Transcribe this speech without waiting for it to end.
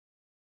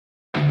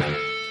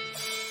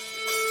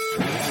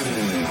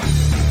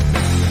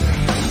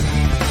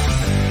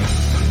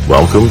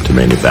Welcome to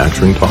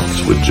Manufacturing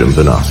Talks with Jim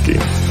Vinoski.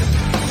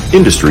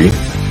 Industry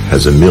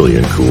has a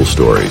million cool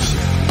stories,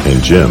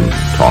 and Jim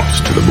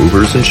talks to the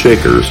movers and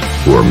shakers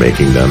who are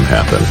making them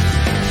happen.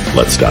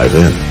 Let's dive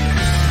in.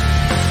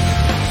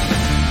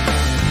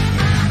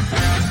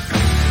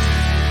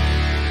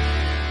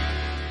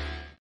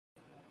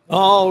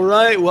 All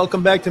right,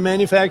 welcome back to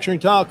Manufacturing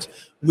Talks.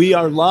 We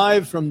are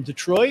live from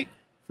Detroit,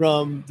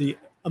 from the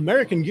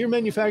American Gear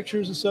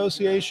Manufacturers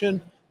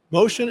Association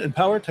Motion and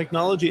Power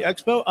Technology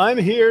Expo. I'm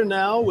here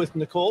now with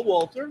Nicole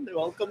Wolter.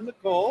 Welcome,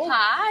 Nicole.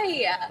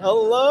 Hi.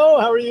 Hello,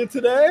 how are you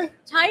today?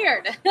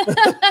 Tired,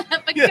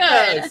 but good.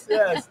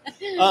 Yes.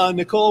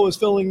 Nicole was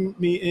filling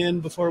me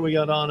in before we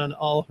got on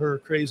all her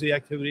crazy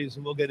activities,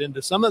 and we'll get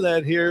into some of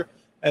that here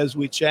as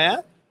we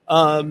chat.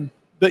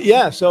 But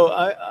yeah, so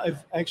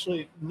I've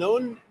actually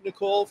known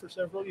Nicole for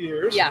several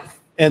years. Yes.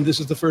 And this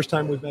is the first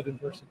time we've met in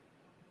person.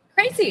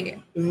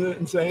 Crazy. Isn't it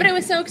insane? But it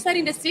was so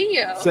exciting to see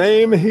you.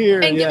 Same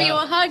here. And give you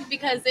a hug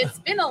because it's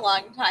been a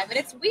long time. And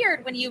it's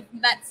weird when you've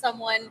met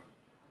someone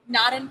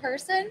not in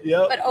person,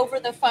 but over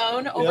the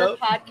phone, over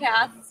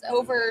podcasts,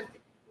 over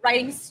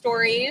writing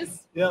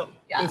stories. Yeah.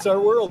 It's our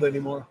world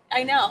anymore.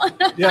 I know.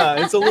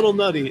 Yeah, it's a little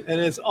nutty. And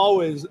it's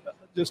always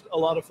just a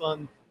lot of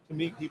fun to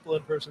meet people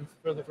in person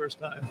for the first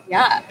time.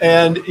 Yeah.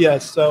 And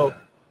yes, so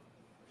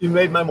you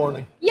made my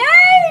morning. Yay!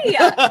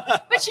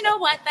 But you know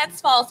what? That's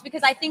false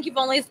because I think you've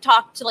only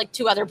talked to like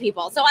 2 other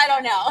people. So I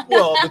don't know.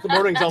 Well, but the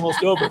morning's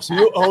almost over. So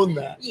you own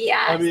that.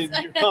 Yes. I mean,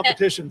 your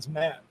competition's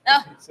Matt.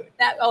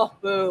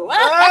 Boo.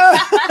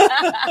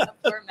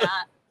 Poor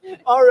Matt.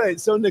 All right.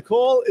 So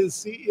Nicole is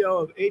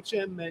CEO of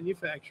HM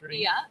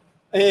Manufacturing. Yeah.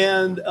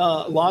 And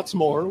lots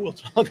more we'll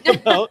talk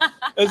about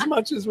as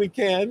much as we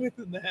can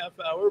within the half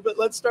hour. But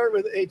let's start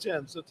with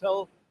HM. So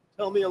tell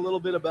me a little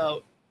bit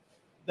about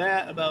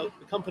that, about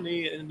the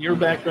company and your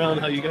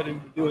background, how you got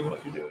into doing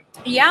what you're doing.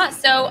 Yeah,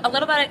 so a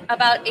little bit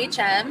about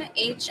HM.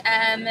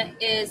 HM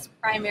is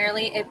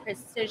primarily a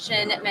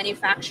precision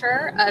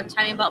manufacturer of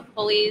timing belt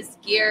pulleys,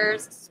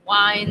 gears,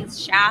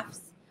 swines,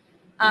 shafts,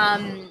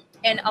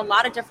 in a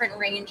lot of different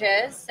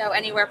ranges. So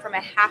anywhere from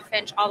a 1/2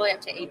 inch all the way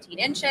up to 18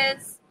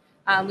 inches.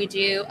 We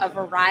do a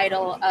variety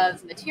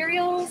of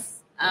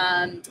materials,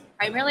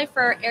 primarily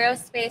for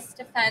aerospace,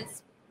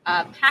 defense,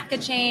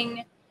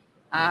 packaging,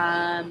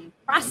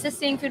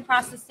 processing, food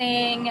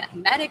processing,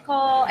 medical.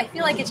 I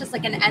feel like it's just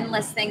like an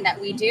endless thing that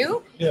we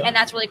do, and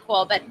that's really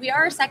cool. But we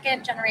are a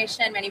second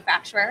generation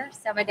manufacturer.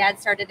 So my dad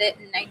started it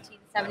in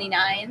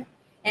 1979,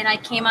 and I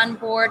came on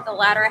board the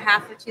latter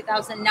half of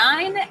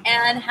 2009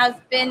 and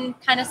have been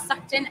kind of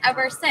sucked in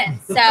ever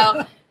since.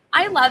 So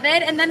I love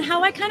it. And then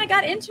how I kind of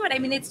got into it, I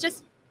mean, it's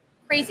just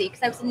crazy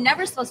because I was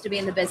never supposed to be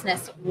in the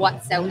business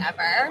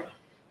whatsoever.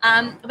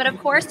 But of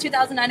course,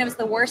 2009, it was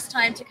the worst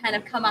time to kind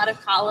of come out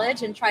of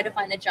college and try to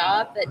find a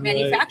job. But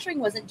manufacturing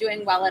wasn't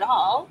doing well at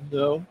all.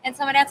 No. And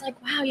so my dad's like,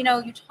 wow,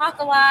 you talk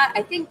a lot.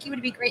 I think you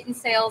would be great in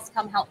sales.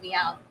 Come help me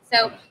out.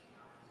 So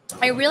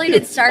I really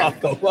did start.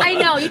 I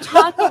know, you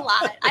talk a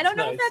lot. I don't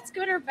know if that's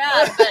good or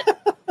bad,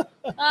 but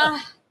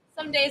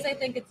some days I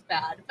think it's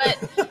bad. But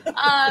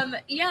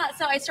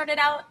so I started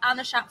out on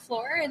the shop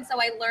floor. And so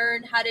I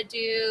learned how to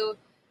do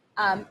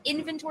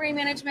inventory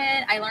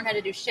management. I learned how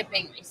to do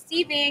shipping,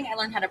 receiving. I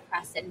learned how to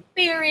press in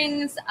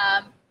bearings,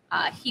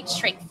 heat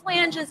shrink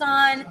flanges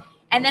on.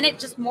 And then it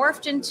just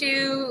morphed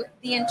into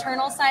the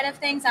internal side of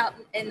things out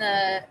in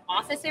the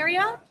office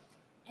area.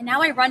 And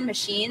now I run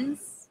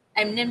machines.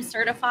 I'm NIM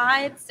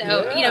certified.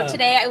 So,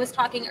 today I was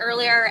talking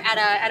earlier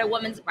at a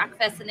women's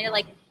breakfast and they're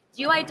like,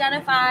 do you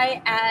identify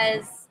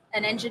as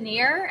an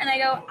engineer? And I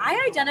go,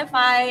 I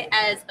identify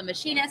as a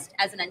machinist,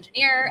 as an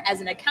engineer,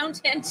 as an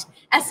accountant,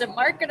 as a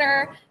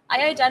marketer.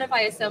 I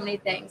identify as so many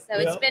things. So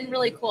it's been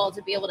really cool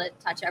to be able to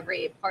touch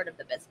every part of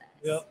the business.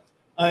 Yeah.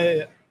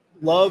 I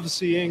love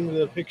seeing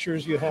the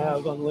pictures you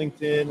have on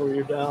LinkedIn where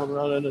you're down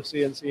running a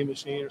CNC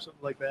machine or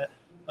something like that.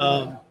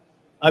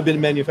 I've been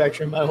in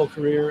manufacturing my whole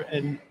career,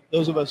 and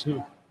those of us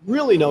who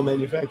really know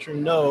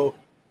manufacturing know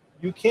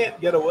you can't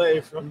get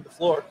away from the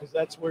floor because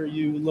that's where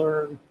you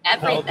learn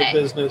everything. How the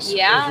business is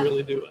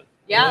really doing.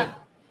 Yeah. Right?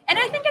 And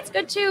I think it's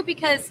good too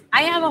because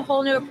I have a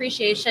whole new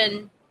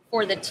appreciation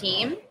for the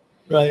team.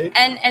 Right.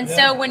 And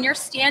so when you're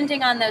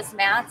standing on those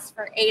mats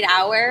for 8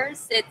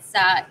 hours, it's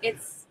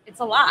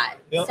a lot.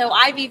 Yep. So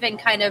I've even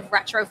kind of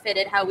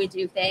retrofitted how we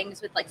do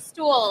things with like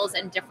stools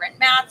and different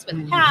mats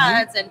with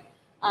pads. And,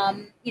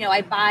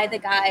 I buy the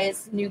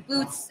guys new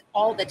boots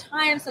all the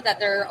time so that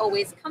they're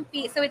always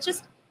comfy. So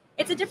it's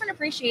a different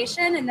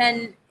appreciation. And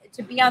then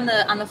to be on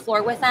the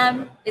floor with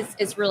them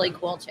is really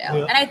cool too.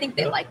 Yeah. And I think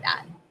they like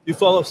that. You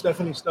follow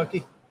Stephanie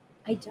Stuckey?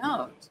 I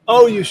don't.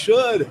 Oh, you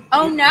should.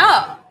 Oh,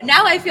 no.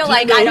 Now I feel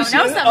like I don't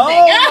know something.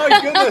 Oh, my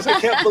goodness.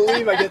 I can't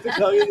believe I get to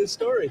tell you this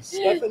story.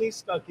 Stephanie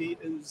Stuckey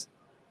is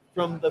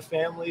from the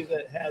family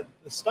that had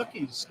the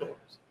Stuckey's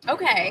stores.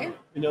 Okay.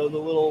 The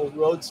little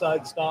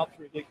roadside stops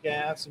where you get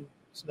gas and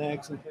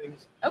snacks and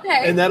things.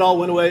 Okay. And that all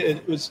went away.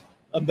 It was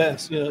a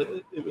mess.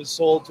 It was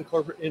sold to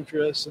corporate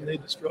interests, and they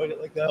destroyed it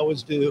like they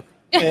always do.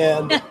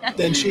 And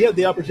then she had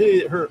the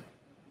opportunity. Her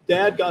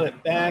dad got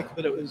it back,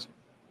 but it was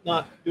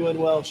not doing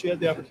well. She had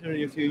the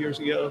opportunity a few years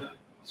ago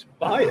to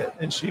buy it,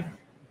 and she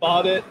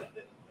bought it,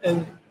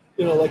 and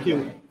like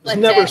you, was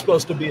never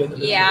supposed to be in the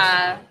business.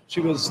 Yeah.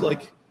 She was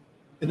like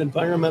an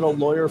environmental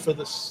lawyer for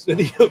the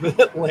city of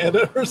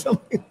Atlanta or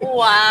something.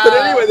 Wow. But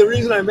anyway, the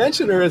reason I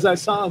mention her is I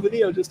saw a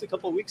video just a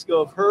couple of weeks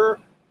ago of her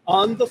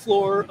on the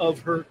floor of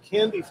her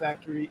candy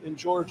factory in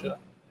Georgia,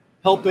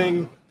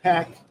 helping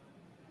pack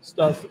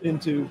stuff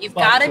into You've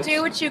boxes. got to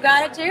do what you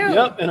got to do.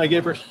 Yep, and I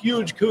gave her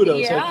huge kudos.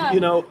 Yeah.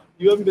 Like,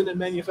 you haven't been in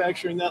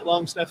manufacturing that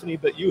long, Stephanie,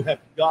 but you have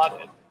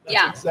got it.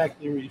 That's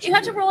exactly where you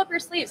have to roll up your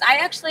sleeves. I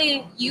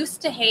actually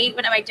used to hate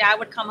when my dad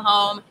would come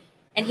home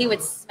and he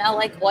would smell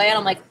like oil.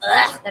 I'm like,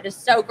 ugh, that is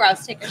so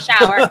gross. Take a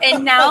shower.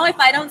 And now if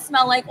I don't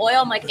smell like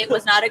oil, I'm like, it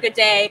was not a good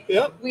day.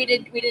 Yep. We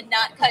did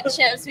not cut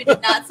chips. We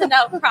did not send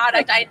out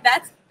product.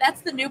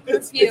 That's the new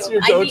perfume. It's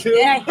your go-to.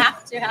 I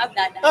have to have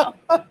that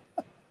now.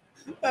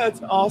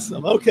 That's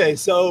awesome. Okay,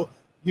 so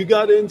you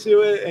got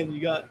into it and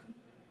you got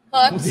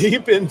hooked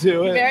deep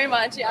into it. Very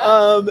much,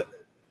 yeah.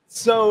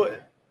 So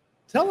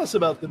tell us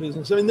about the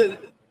business. I mean,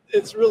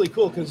 it's really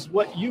cool because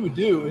what you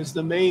do is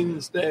the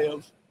mainstay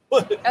of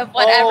what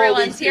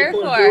everyone's here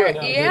for.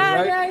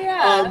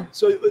 Yeah.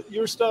 So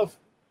your stuff,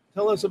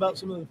 tell us about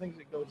some of the things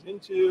it goes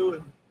into,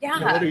 and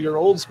what are your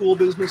old school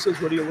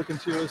businesses? What are you looking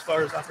to as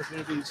far as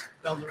opportunities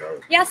down the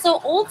road? Yeah, so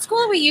old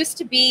school, we used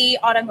to be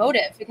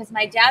automotive because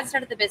my dad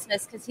started the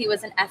business because he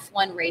was an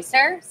F1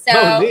 racer.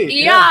 So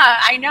neat. Yeah,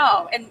 I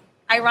know. And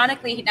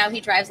ironically, now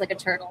he drives like a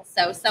turtle.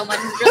 So someone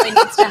really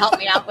needs to help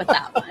me out with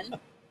that one.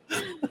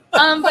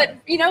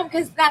 But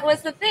because that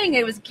was the thing,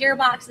 it was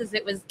gearboxes,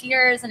 it was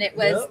gears, and it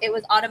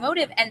was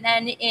automotive. And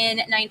then in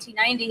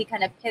 1990, he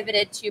kind of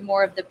pivoted to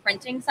more of the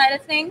printing side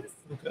of things.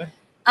 Okay.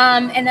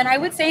 And then I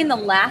would say in the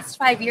last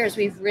 5 years,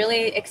 we've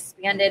really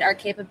expanded our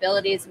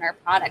capabilities and our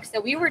products. So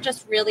we were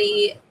just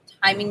really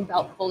timing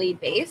belt pulley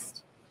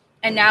based,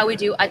 and now we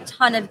do a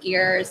ton of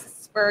gears,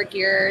 spur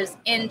gears,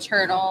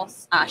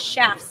 internals,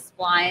 shafts,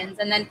 splines,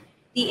 and then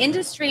the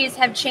industries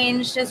have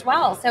changed as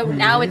well. So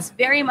now it's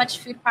very much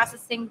food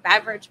processing,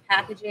 beverage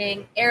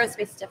packaging,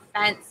 aerospace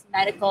defense,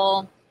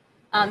 medical.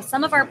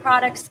 Some of our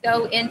products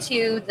go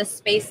into the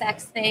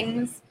SpaceX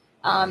things.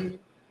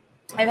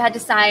 I've had to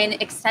sign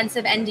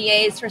extensive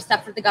NDAs for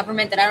stuff for the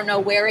government that I don't know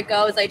where it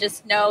goes. I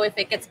just know if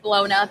it gets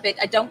blown up,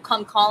 I don't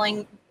come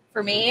calling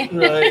for me.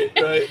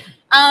 Right.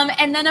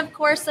 And then, of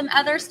course, some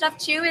other stuff,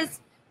 too, is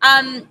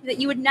that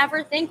you would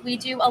never think. We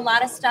do a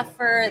lot of stuff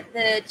for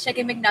the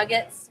chicken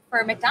McNuggets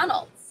for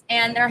McDonald's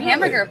and their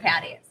hamburger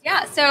patties.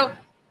 Yeah, so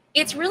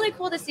it's really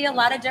cool to see a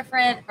lot of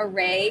different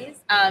arrays.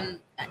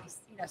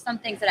 Some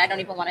things that I don't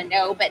even want to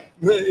know, but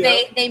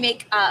they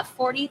make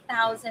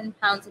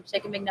 40,000 pounds of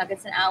chicken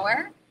McNuggets an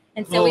hour.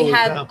 And so we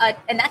have,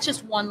 and that's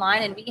just one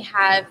line, and we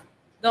have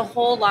the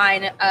whole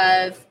line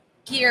of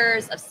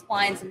gears, of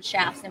splines and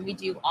shafts, and we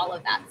do all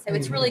of that. So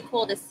it's really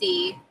cool to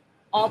see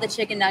all the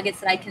chicken nuggets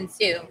that I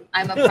consume,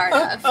 I'm a part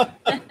of.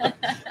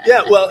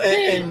 Yeah, well,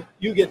 and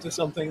you get to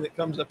something that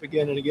comes up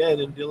again and again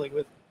in dealing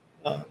with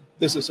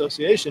this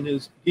association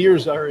is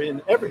gears are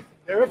in everything.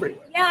 They're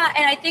everywhere. Yeah,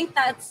 and I think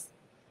that's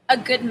a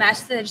good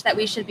message that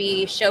we should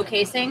be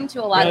showcasing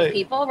to a lot of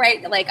people,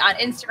 right? Like on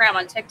Instagram,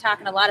 on TikTok,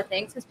 and a lot of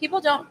things, because people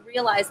don't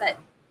realize that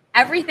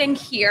everything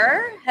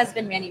here has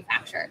been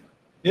manufactured,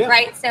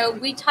 right? So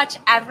we touch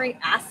every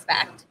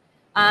aspect.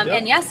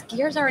 And yes,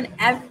 gears are in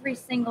every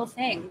single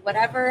thing.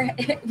 Whatever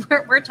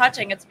we're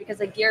touching, it's because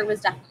a gear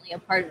was definitely a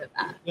part of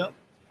that. Yep.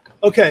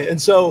 Okay,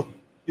 and so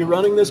you're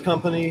running this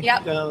company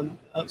down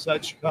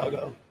outside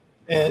Chicago,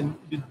 and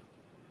you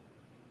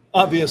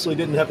obviously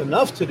didn't have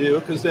enough to do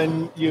because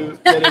then you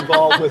get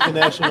involved with the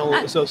National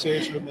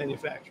Association of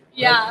Manufacturers.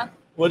 Yeah. Right?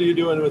 What are you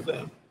doing with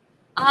them?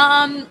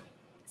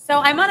 So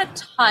I'm on a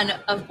ton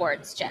of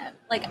boards, Jim.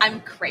 Like,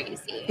 I'm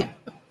crazy.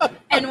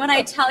 And when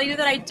I tell you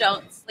that I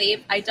don't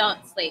sleep, I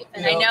don't sleep.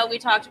 And I know we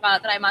talked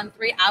about that I'm on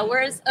 3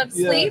 hours of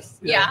sleep. Yes.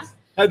 Yeah.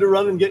 Had to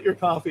run and get your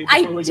coffee.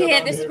 I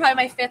did. This is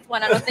probably my 5th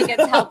one. I don't think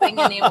it's helping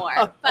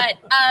anymore. But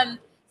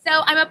so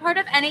I'm a part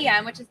of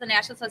NAM, which is the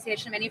National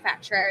Association of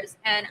Manufacturers.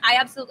 And I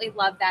absolutely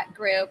love that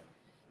group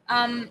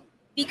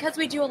because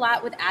we do a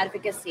lot with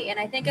advocacy. And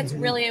I think it's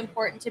really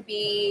important to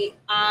be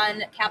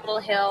on Capitol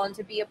Hill and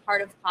to be a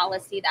part of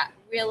policy that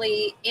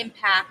really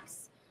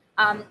impacts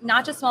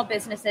not just small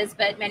businesses,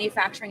 but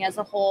manufacturing as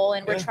a whole.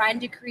 And we're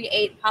trying to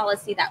create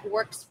policy that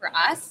works for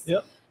us,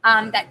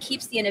 that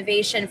keeps the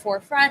innovation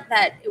forefront,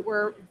 that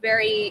we're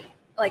very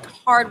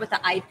hard with the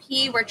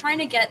IP. We're trying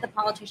to get the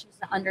politicians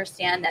to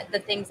understand that the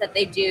things that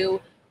they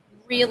do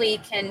really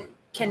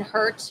can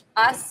hurt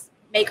us,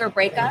 make or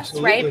break us,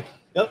 right?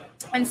 Yep.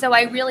 And so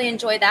I really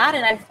enjoy that.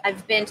 And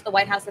I've been to the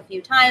White House a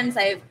few times.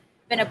 I've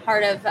been a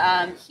part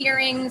of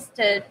hearings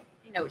to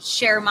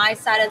share my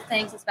side of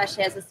things,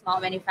 especially as a small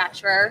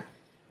manufacturer.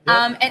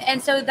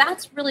 And so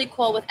that's really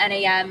cool with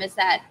NAM is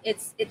that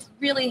it's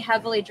really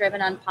heavily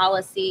driven on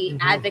policy,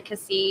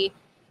 advocacy.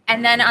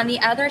 And then on the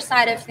other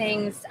side of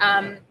things,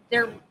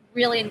 they're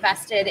really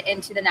invested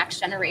into the next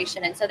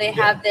generation. And so they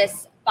have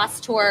this bus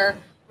tour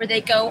where they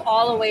go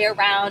all the way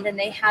around and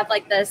they have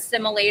like the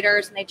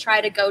simulators and they try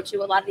to go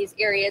to a lot of these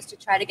areas to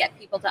try to get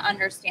people to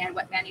understand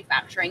what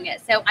manufacturing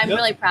is. So I'm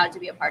really proud to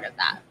be a part of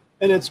that.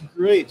 And it's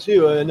great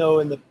too. I know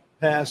in the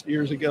past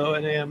years ago,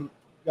 NAM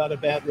got a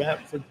bad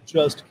rap for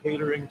just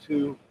catering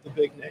to the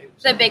big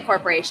names. The big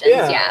corporations,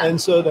 yeah. And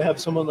so to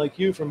have someone like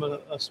you from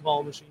a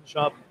small machine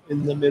shop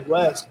in the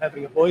Midwest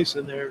having a voice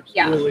in there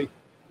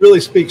really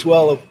speaks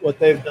well of what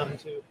they've done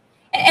too.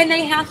 And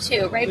they have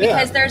to, right?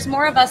 Because there's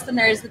more of us than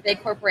there is the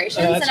big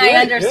corporations. That's and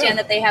I understand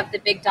that they have the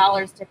big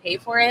dollars to pay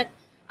for it.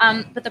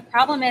 But the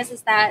problem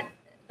is that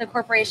the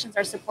corporations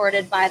are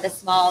supported by the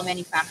small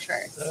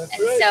manufacturers.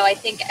 So I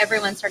think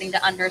everyone's starting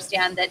to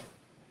understand that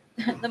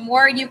the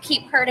more you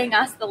keep hurting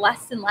us, the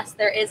less and less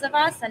there is of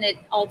us. And it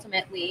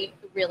ultimately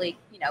really,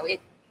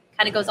 it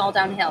kind of goes all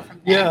downhill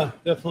from there. Yeah,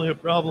 definitely a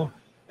problem.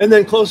 And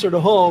then closer to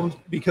home,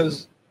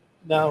 because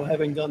now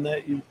having done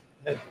that, you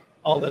had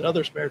all that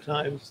other spare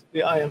times,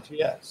 the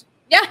IMTS.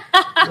 Yeah.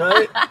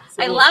 Right?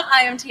 So, I love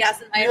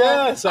IMTS. And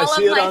I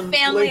see it on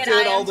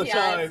LinkedIn all the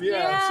time.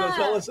 Yeah. So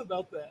tell us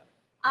about that.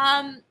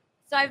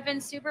 So I've been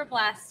super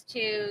blessed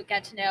to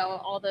get to know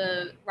all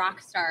the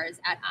rock stars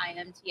at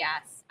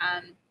IMTS.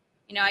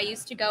 I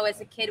used to go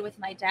as a kid with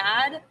my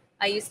dad.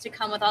 I used to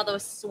come with all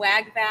those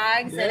swag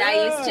bags, and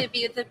I used to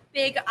be with the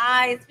big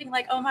eyes, being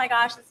like, oh my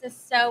gosh, this is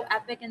so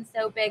epic and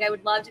so big. I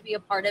would love to be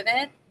a part of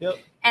it. Yep.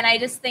 And I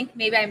just think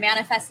maybe I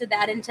manifested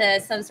that into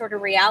some sort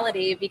of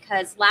reality,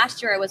 because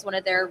last year I was one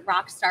of their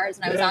rock stars,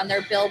 and I was on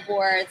their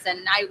billboards, and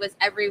I was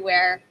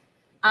everywhere.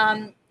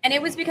 And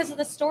it was because of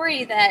the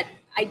story that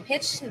I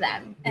pitched to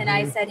them. And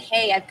I said,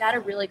 hey, I've got a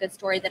really good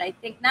story that I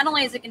think not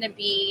only is it going to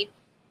be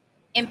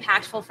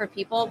impactful for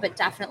people, but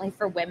definitely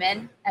for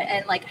women,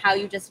 and like how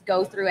you just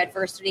go through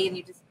adversity and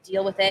you just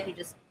deal with it. You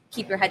just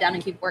keep your head down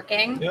and keep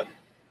working. Yep.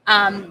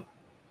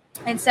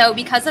 And so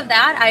because of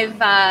that,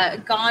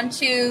 I've gone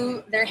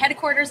to their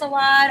headquarters a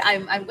lot.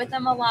 I'm with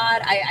them a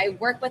lot. I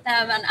work with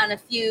them on a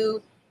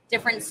few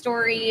different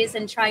stories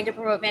and trying to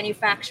promote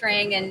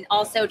manufacturing, and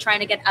also trying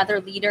to get other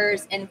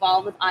leaders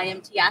involved with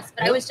IMTS.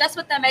 But I was just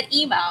with them at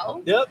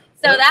EMO. Yep.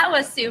 So that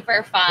was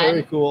super fun.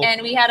 Very cool.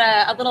 And we had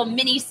a little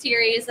mini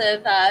series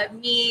of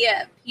me,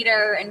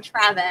 Peter, and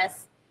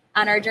Travis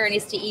on our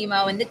journeys to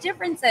EMO, and the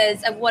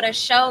differences of what a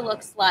show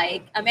looks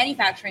like, a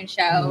manufacturing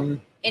show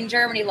in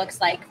Germany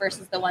looks like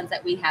versus the ones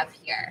that we have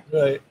here.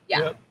 Right. Yeah.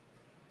 Yep.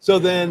 So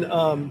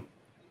then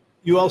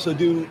you also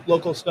do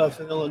local stuff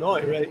in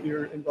Illinois, right?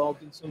 You're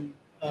involved in some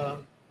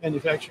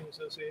manufacturing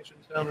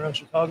associations down around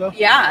Chicago.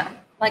 Yeah.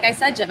 Like I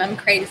said, Jim, I'm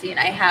crazy and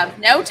I have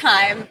no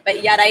time,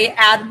 but yet I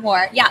add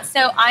more. Yeah.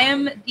 So I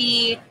am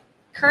the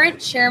current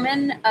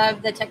chairman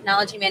of the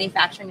Technology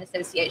Manufacturing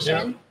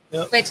Association,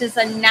 which is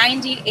a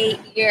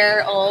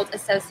 98-year-old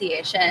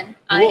association.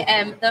 Cool. I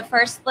am the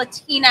first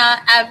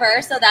Latina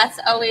ever, so that's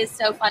always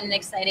so fun and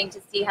exciting to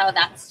see how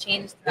that's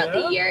changed throughout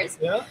the years.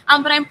 Yeah.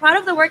 But I'm proud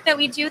of the work that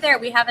we do there.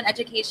 We have an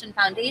education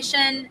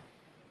foundation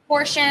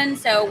portion,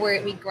 so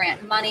we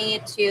grant money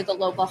to the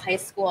local high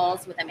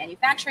schools with a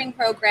manufacturing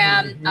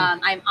program.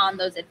 I'm on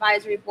those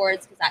advisory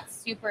boards because that's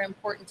super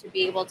important to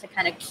be able to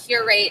kind of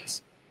curate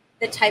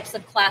the types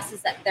of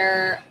classes that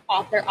they're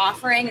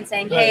offering and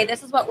saying, hey,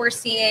 this is what we're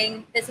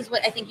seeing. This is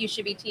what I think you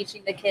should be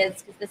teaching the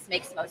kids because this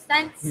makes most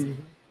sense.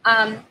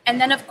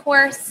 And then, of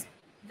course,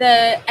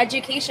 the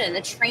education,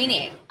 the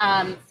training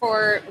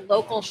for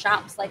local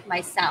shops like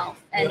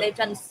myself. And they've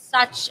done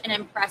such an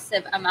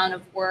impressive amount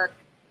of work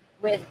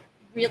with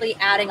really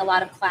adding a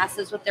lot of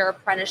classes with their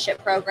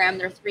apprenticeship program,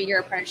 their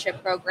 3-year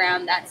apprenticeship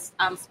program that's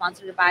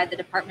sponsored by the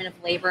Department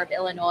of Labor of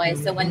Illinois.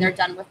 So when they're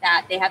done with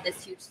that, they have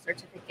this huge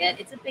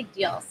certificate. It's a big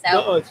deal.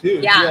 So it's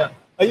huge. Yeah.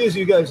 I use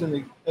you guys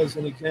as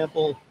an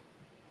example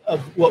of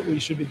what we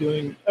should be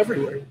doing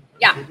everywhere.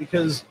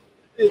 Because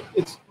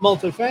it's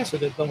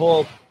multifaceted. The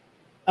whole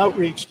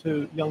outreach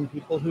to young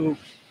people who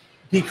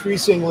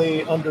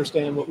decreasingly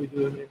understand what we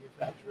do in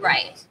manufacturing.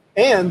 Right.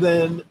 And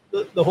then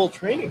the whole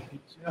training piece.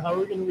 How are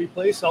we going to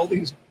replace all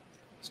these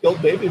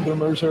skilled baby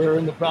boomers who are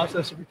in the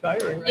process of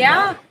retiring right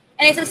now?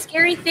 And it's a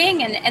scary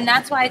thing. And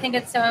that's why I think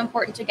it's so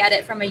important to get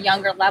it from a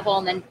younger level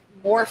and then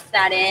morph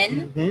that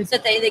in so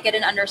that they get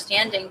an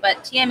understanding. But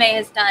TMA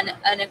has done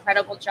an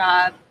incredible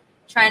job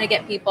trying to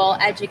get people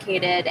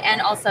educated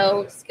and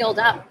also skilled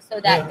up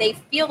so that they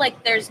feel like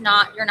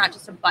you're not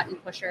just a button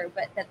pusher,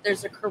 but that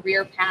there's a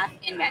career path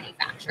in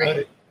manufacturing.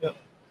 Right. Yep.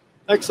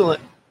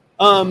 Excellent.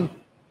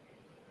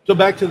 So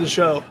back to the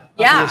show.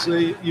 Yeah.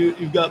 Obviously,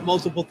 you've got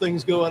multiple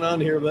things going on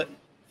here, but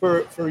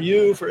for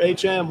you, for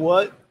HM,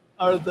 what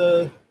are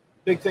the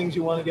big things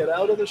you want to get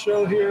out of the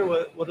show here?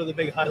 What are the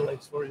big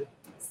highlights for you?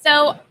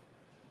 So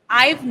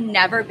I've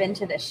never been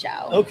to this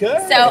show.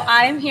 Okay. So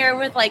I'm here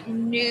with like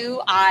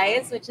new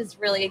eyes, which is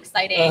really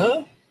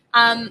exciting.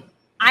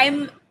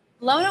 I'm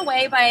blown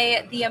away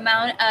by the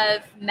amount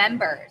of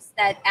members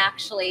that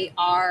actually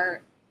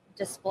are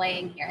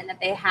displaying here and that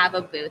they have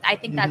a booth. I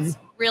think that's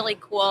really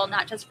cool,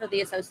 not just for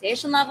the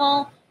association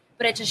level,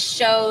 but it just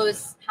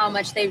shows how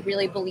much they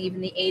really believe in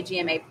the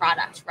AGMA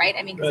product, right?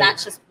 I mean, because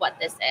that's just what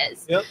this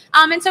is. Yep.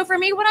 And so for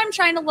me, what I'm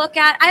trying to look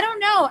at, I don't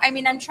know. I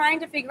mean, I'm trying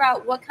to figure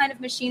out what kind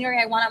of machinery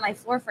I want on my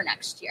floor for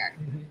next year.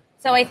 Mm-hmm.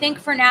 So I think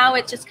for now,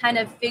 it's just kind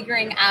of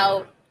figuring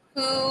out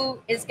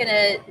who is going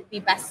to be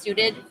best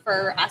suited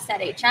for us at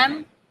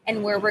HM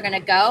and where we're going to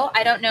go.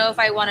 I don't know if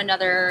I want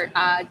another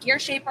gear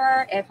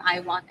shaper, if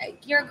I want a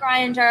gear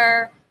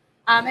grinder.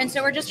 And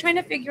so we're just trying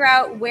to figure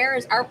out where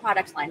is our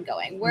product line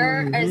going?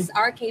 Where is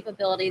our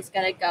capabilities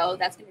going to go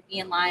that's going to be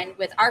in line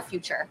with our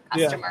future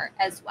customer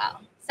as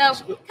well? So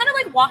kind of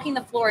like walking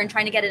the floor and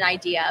trying to get an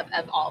idea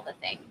of all the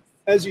things.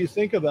 As you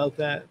think about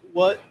that,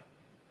 what,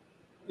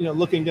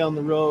 looking down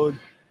the road,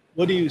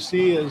 what do you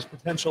see as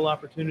potential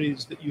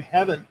opportunities that you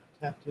haven't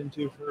tapped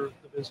into for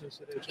the business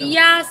at HM?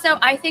 Yeah, so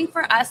I think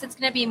for us, it's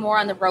going to be more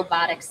on the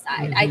robotics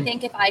side. I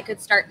think if I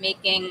could start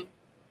making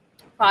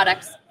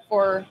products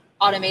for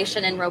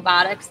automation and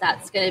robotics,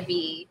 that's going to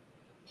be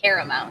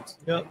paramount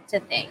to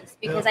things,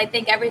 because I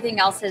think everything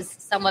else has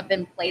somewhat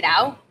been played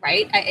out,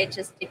 right?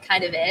 It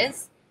kind of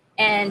is.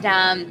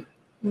 And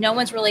no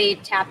one's really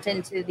tapped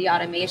into the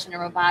automation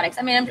and robotics.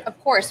 I mean, of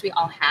course we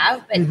all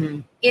have,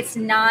 but it's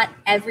not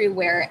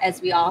everywhere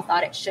as we all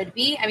thought it should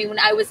be. I mean, when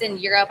I was in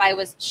Europe, I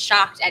was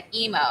shocked at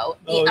EMO,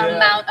 the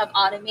amount of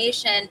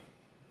automation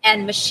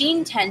and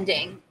machine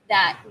tending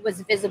that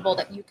was visible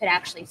that you could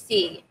actually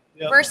see.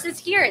 Versus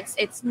here,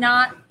 it's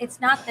not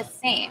the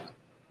same.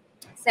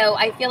 So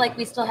I feel like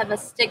we still have a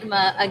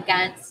stigma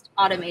against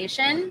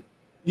automation.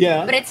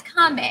 Yeah, but it's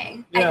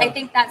coming. I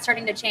think that's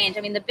starting to change.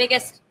 I mean, the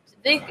biggest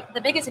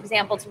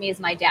example to me is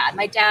my dad.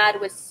 My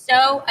dad was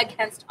so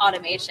against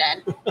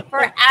automation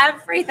for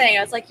everything.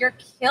 I was like, you're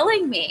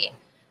killing me.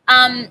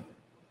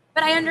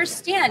 But I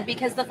understand,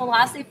 because the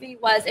philosophy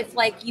was, if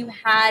like you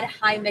had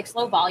high mix,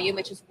 low volume,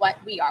 which is what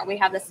we are. We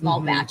have the small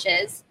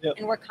batches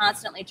and we're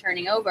constantly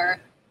turning over.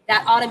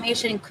 That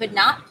automation could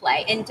not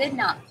play and did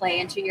not play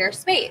into your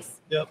space.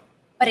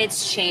 But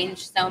it's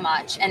changed so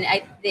much. And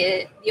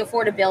the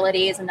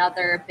affordability is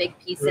another big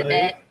piece of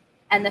it.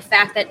 And the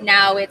fact that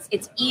now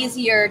it's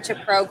easier to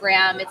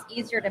program, it's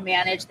easier to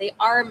manage. They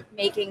are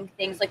making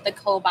things like the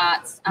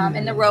cobots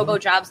and the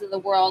robo-jobs of the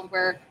world,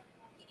 where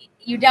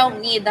you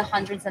don't need the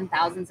hundreds and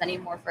thousands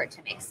anymore for it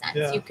to make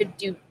sense. You could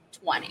do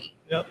 20.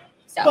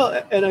 So.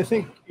 Well, and I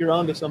think you're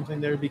onto something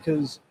there,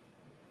 because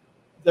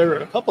there are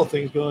a couple of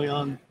things going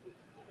on.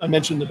 I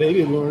mentioned the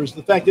baby boomers.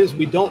 The fact is,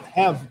 we don't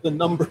have the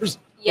numbers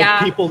of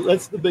people.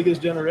 That's the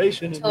biggest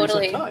generation in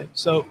recent time.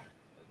 So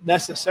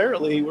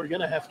necessarily, we're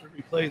going to have to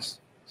replace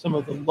some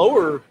of the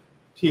lower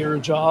tier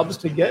jobs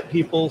to get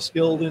people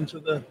skilled into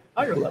the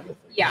higher level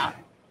things.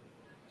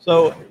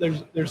 So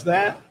there's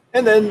that.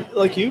 And then,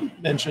 like you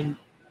mentioned,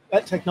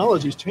 that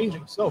technology is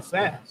changing so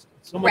fast.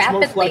 It's so much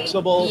more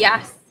flexible.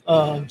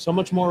 So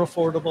much more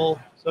affordable.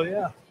 So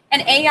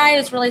And AI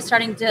is really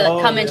starting to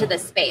come into the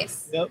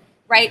space.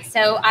 Right.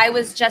 So I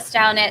was just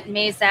down at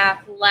Mazak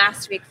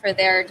last week for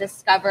their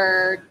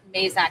Discover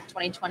Mazak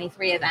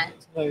 2023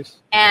 event.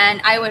 And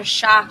I was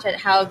shocked at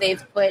how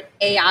they've put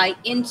AI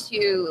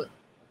into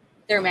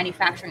their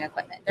manufacturing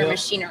equipment, their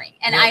machinery.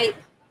 And I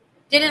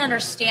didn't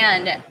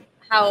understand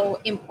how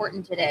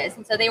important it is.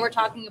 And so they were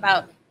talking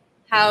about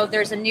how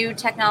there's a new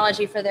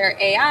technology for their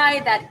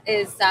AI that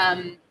is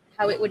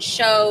how it would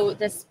show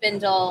the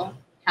spindle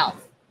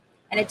health.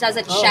 And it does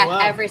a check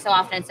every so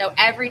often. So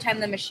every time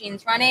the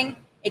machine's running,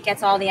 it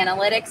gets all the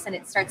analytics and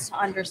it starts to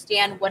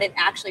understand what it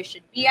actually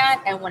should be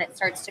at. And when it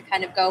starts to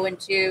kind of go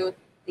into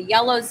the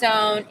yellow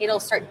zone, it'll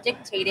start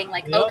dictating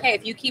like, okay,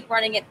 if you keep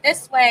running it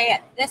this way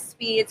at this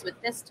speeds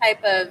with this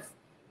type of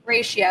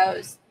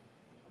ratios,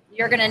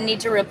 you're going to need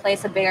to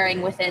replace a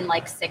bearing within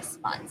like 6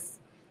 months.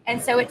 And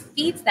so it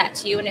feeds that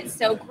to you. And it's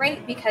so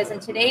great, because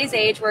in today's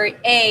age where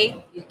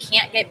you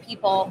can't get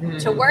people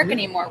to work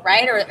anymore,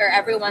 right? Or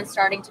everyone's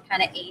starting to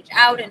kind of age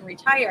out and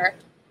retire,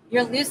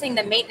 you're losing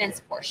the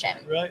maintenance portion.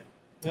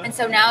 And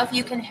so now if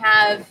you can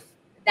have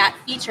that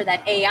feature,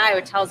 that AI,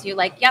 which tells you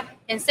like, yep,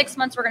 in 6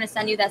 months, we're going to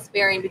send you this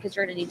bearing because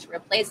you're going to need to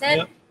replace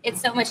it. It's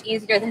so much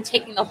easier than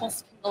taking the whole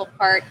spindle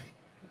apart,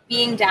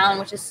 being down,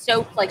 which is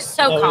so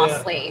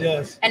costly,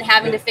 and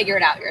having to figure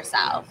it out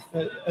yourself.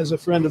 As a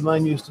friend of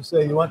mine used to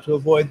say, you want to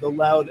avoid the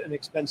loud and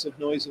expensive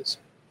noises.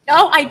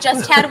 Oh, I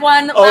just had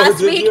one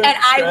last week, and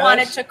I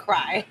wanted to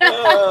cry.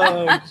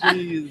 Oh,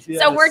 geez.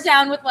 So we're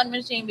down with one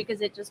machine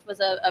because it just was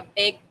a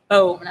big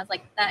boom, and I was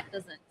like, that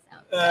doesn't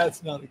sound good.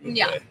 That's not a good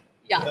way.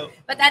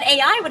 But that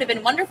AI would have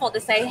been wonderful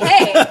to say,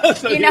 hey,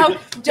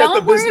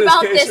 don't worry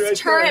about this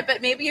turret,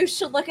 but maybe you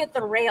should look at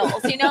the rails,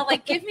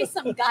 like give me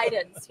some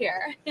guidance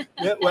here.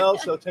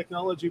 So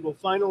technology will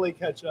finally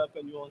catch up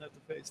and you won't have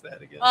to face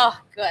that again. Oh,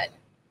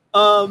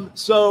 good.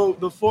 So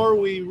before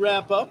we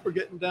wrap up, we're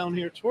getting down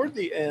here toward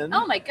the end.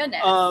 Oh my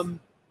goodness.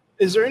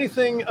 Is there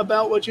anything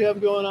about what you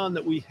have going on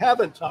that we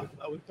haven't talked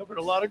about? We've covered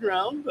a lot of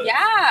ground, but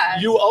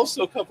you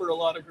also covered a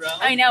lot of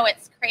ground. I know,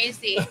 it's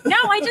crazy. No,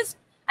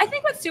 I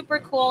think what's super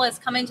cool is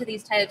coming to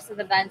these types of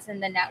events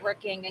and the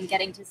networking and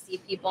getting to see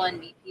people and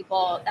meet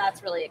people.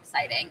 That's really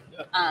exciting.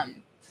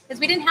 Because because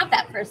we didn't have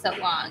that for so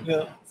long.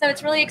 Yeah. So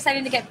it's really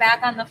exciting to get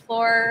back on the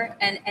floor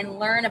and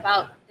learn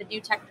about the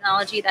new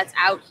technology that's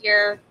out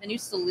here, the new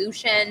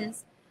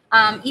solutions,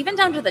 even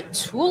down to the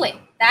tooling.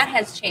 That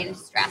has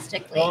changed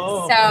drastically.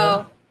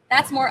 So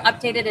that's more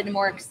updated and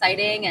more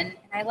exciting, and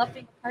I love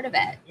being a part of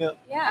it.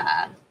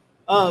 Yeah.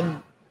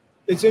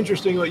 It's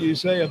interesting what you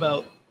say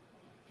about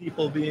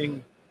people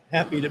being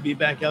happy to be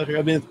back out here.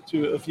 I've been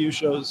to a few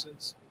shows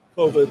since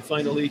COVID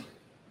finally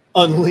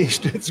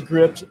unleashed its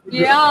grip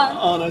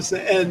on us,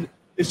 and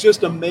it's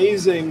just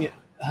amazing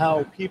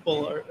how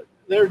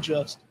they're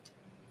just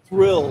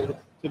thrilled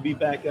to be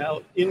back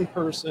out in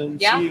person,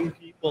 seeing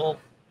people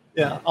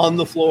on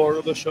the floor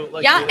of a show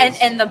like this.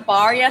 And the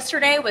bar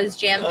yesterday was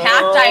jam-packed,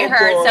 I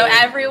heard. Boy. So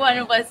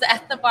everyone was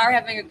at the bar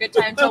having a good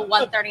time till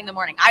 1:30 in the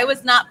morning. I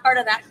was not part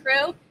of that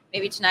crew.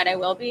 Maybe tonight I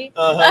will be.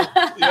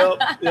 Yeah,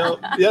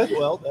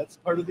 well, that's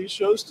part of these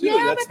shows too.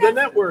 That's the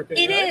networking.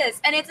 It is.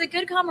 And it's a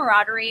good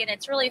camaraderie, and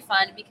it's really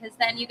fun because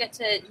then you get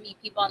to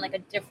meet people on like a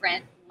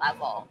different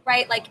level,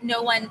 right? Like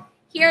no one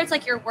here, it's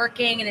like you're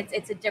working and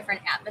it's a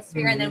different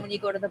atmosphere. And then when you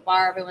go to the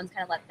bar, everyone's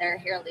kind of let their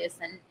hair loose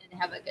and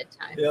have a good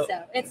time.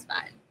 So it's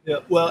fun. Yeah.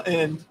 Well,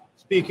 and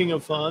speaking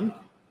of fun,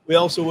 we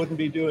also wouldn't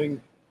be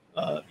doing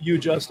you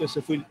justice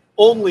if we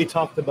only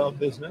talked about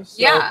business.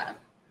 So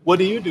what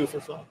do you do for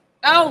fun?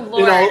 Oh,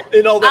 Lord.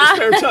 In all that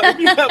spare time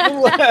you have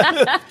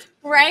left.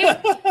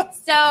 Right?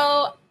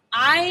 So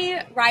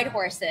I ride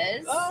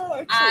horses.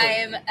 Oh,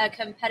 I'm a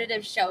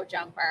competitive show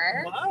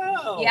jumper.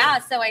 Wow. Yeah,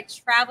 so I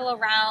travel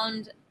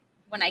around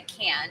when I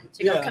can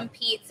to go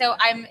compete. So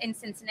I'm in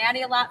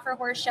Cincinnati a lot for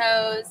horse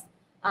shows,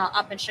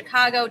 up in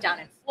Chicago, down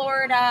in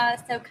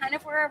Florida. So kind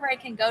of wherever I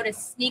can go to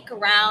sneak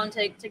around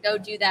to go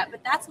do that.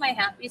 But that's my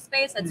happy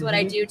space. That's what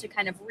I do to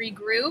kind of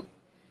regroup.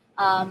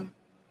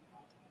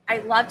 I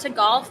love to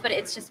golf, but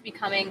it's just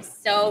becoming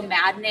so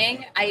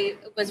maddening. I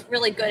was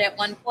really good at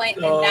one point,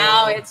 and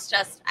now it's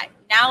just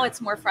now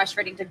it's more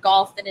frustrating to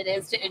golf than it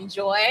is to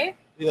enjoy.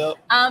 Yeah.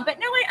 But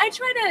no, I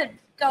try to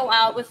go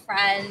out with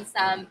friends.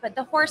 But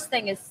the horse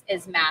thing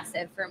is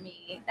massive for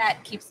me.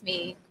 That keeps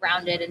me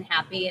grounded and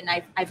happy. And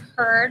I've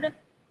heard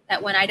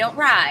that when I don't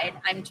ride,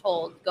 I'm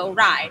told go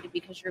ride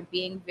because you're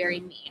being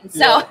very mean.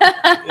 So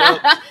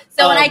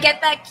so when I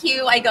get that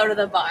cue, I go to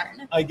the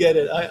barn. I get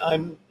it.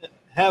 I'm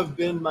have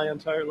been my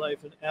entire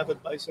life an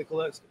avid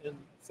bicyclist, and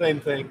same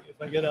thing.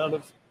 If I get out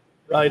of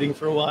riding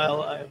for a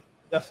while, I'm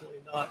definitely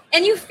not.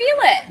 And you feel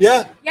it.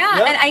 Yeah.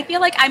 And I feel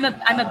like I'm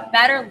a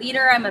better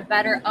leader. I'm a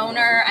better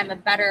owner. I'm a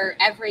better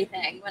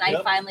everything when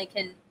I finally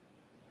can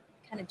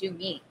kind of do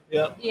me.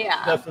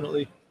 Yeah.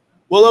 Definitely.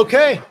 Well,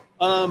 okay.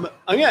 I'm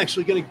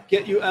actually going to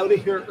get you out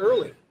of here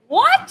early.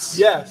 What?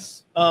 Yes.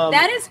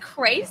 That is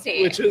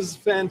crazy. Which is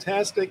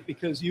fantastic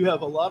because you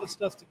have a lot of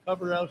stuff to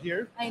cover out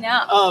here. I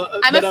know.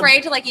 I'm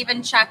afraid to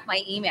even check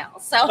my email.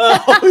 So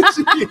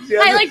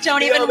I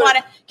don't even want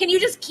to. Can you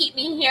just keep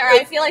me here?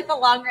 I feel like the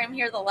longer I'm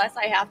here, the less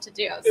I have to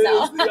do. So.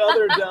 It is the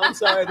other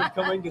downside of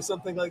coming to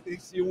something like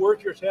this. You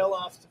work your tail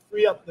off to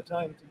free up the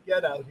time to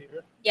get out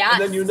here. Yeah.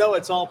 And then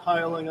it's all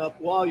piling up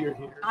while you're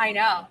here. I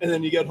know. And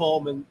then you get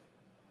home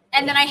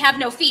and then I have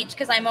no feet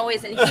because I'm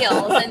always in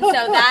heels. And so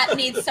that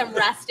needs some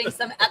resting,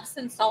 some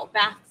Epsom salt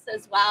baths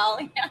as well.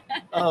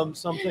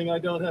 Something I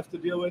don't have to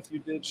deal with. You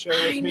did share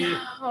with me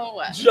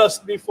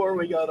just before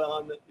we got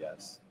on that,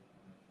 yes.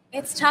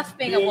 It's tough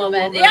being a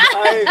woman.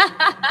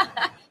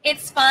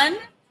 It's fun,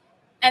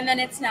 and then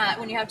it's not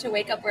when you have to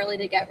wake up early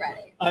to get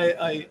ready.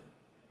 I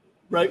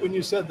right when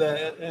you said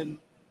that, and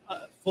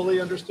I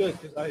fully understood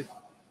because I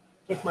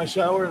took my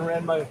shower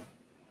and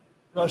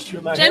brushed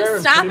through my hair. Jim,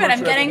 stop it.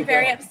 I'm getting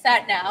very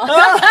upset now.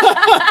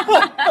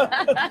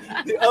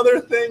 The other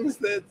things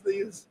that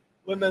these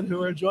women who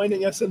are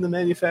joining us in the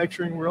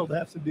manufacturing world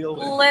have to deal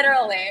with.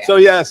 Literally. So,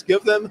 yes,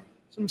 give them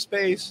some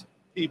space,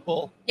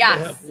 people. Yes.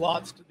 They have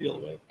lots to deal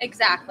with.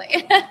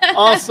 Exactly.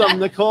 Awesome.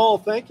 Nicole,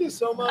 thank you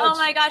so much. Oh,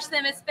 my gosh,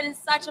 Tim. It's been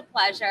such a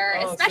pleasure,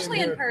 especially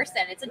in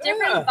person. It's a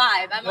different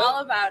vibe. I'm all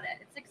about it.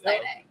 It's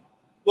exciting. Yep.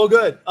 Well,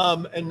 good.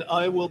 And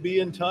I will be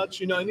in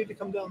touch. I need to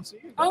come down and see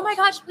you guys. Oh, my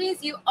gosh,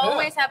 please. You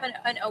always have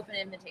an open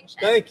invitation.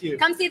 Thank you.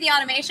 Come see the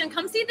automation.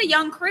 Come see the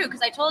young crew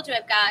because I told you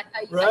I've got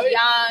a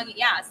young,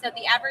 so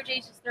the average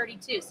age is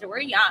 32. So we're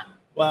young.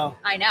 Wow.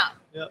 I know.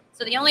 Yeah.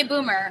 So the only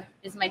boomer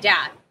is my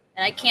dad,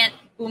 and I can't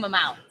boom him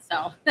out.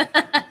 So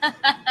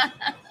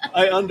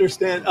I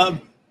understand.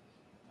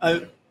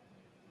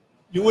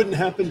 You wouldn't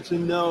happen to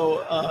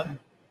know,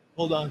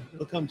 hold on,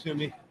 it'll come to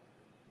me.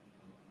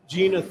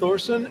 Gina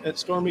Thorson at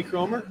Stormy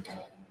Cromer.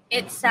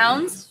 It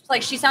sounds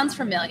like she sounds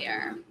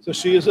familiar. So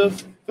she is a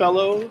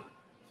fellow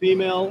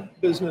female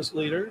business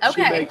leader.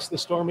 Okay. She makes the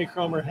Stormy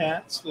Cromer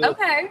hats. The,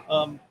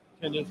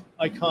 kind of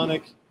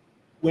iconic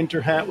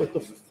winter hat with the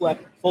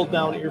fold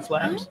down ear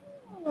flaps.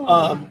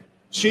 Oh.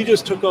 She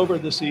just took over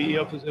the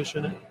CEO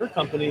position at her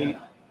company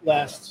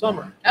last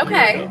summer.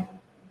 Okay.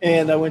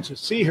 And I went to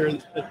see her.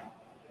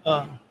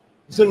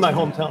 It's in my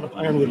hometown of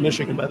Ironwood,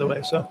 Michigan, by the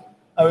way. So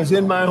I was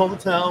in my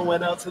hometown,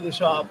 went out to the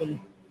shop, and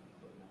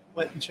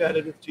went and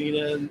chatted with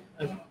Gina. And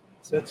I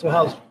said, "So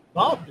how's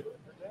Bob doing?"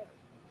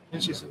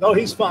 And she said, "Oh,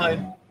 he's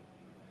fine."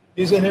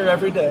 He's in here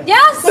every day.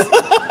 Yes,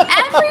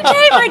 every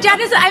day. My dad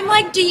is. I'm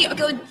like,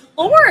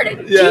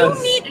 Lord,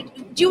 Yes.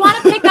 do you want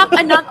to pick up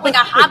a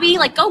hobby?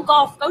 Like, go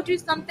golf, go do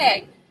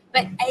something.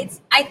 But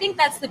I think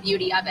that's the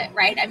beauty of it,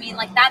 right? I mean,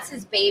 like, that's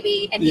his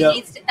baby, and he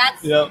needs to.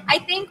 I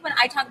think when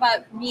I talk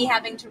about me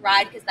having to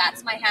ride because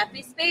that's my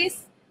happy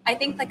space, I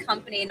think the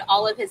company and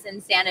all of his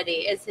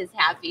insanity is his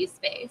happy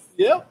space.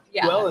 Yep.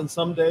 Yeah. Well, and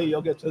someday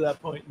you'll get to that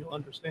point and you'll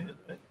understand,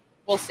 right?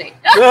 We'll see.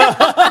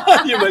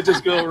 You might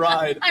just go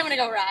ride. I'm going to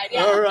go ride.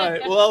 Yeah. All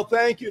right. Well,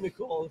 thank you,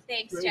 Nicole.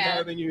 Thanks, Great Joe.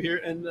 having you here.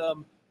 And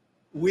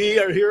we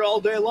are here all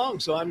day long,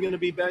 so I'm going to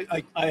be back.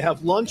 I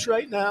have lunch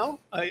right now.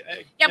 But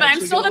I'm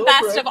still the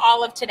best of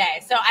all of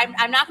today. So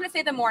I'm not going to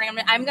say the morning.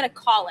 I'm going to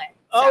call it.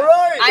 So all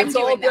right. I'm it's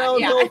all doing that,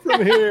 downhill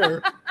from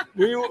here.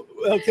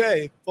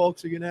 Okay,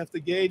 folks, you're going to have to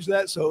gauge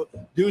that. So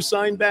do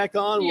sign back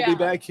on. We'll be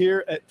back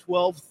here at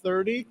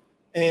 12:30.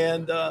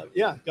 And got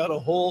the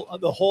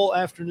whole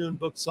afternoon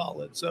booked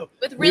solid. So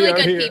with really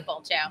good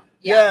people, Joe.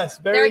 Yeah. Yes,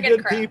 very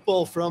good crew.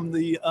 people from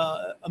the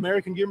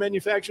American Gear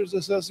Manufacturers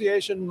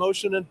Association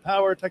Motion and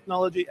Power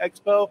Technology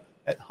Expo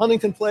at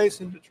Huntington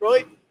Place in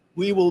Detroit.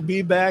 We will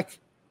be back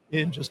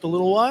in just a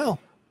little while.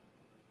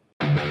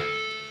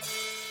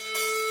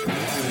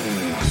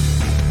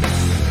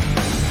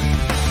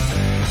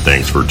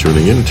 Thanks for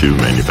tuning in to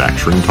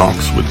Manufacturing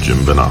Talks with Jim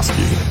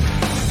Benoski.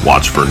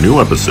 Watch for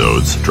new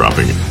episodes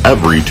dropping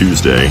every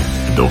Tuesday,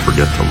 and don't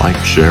forget to like,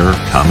 share,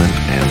 comment,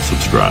 and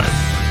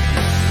subscribe.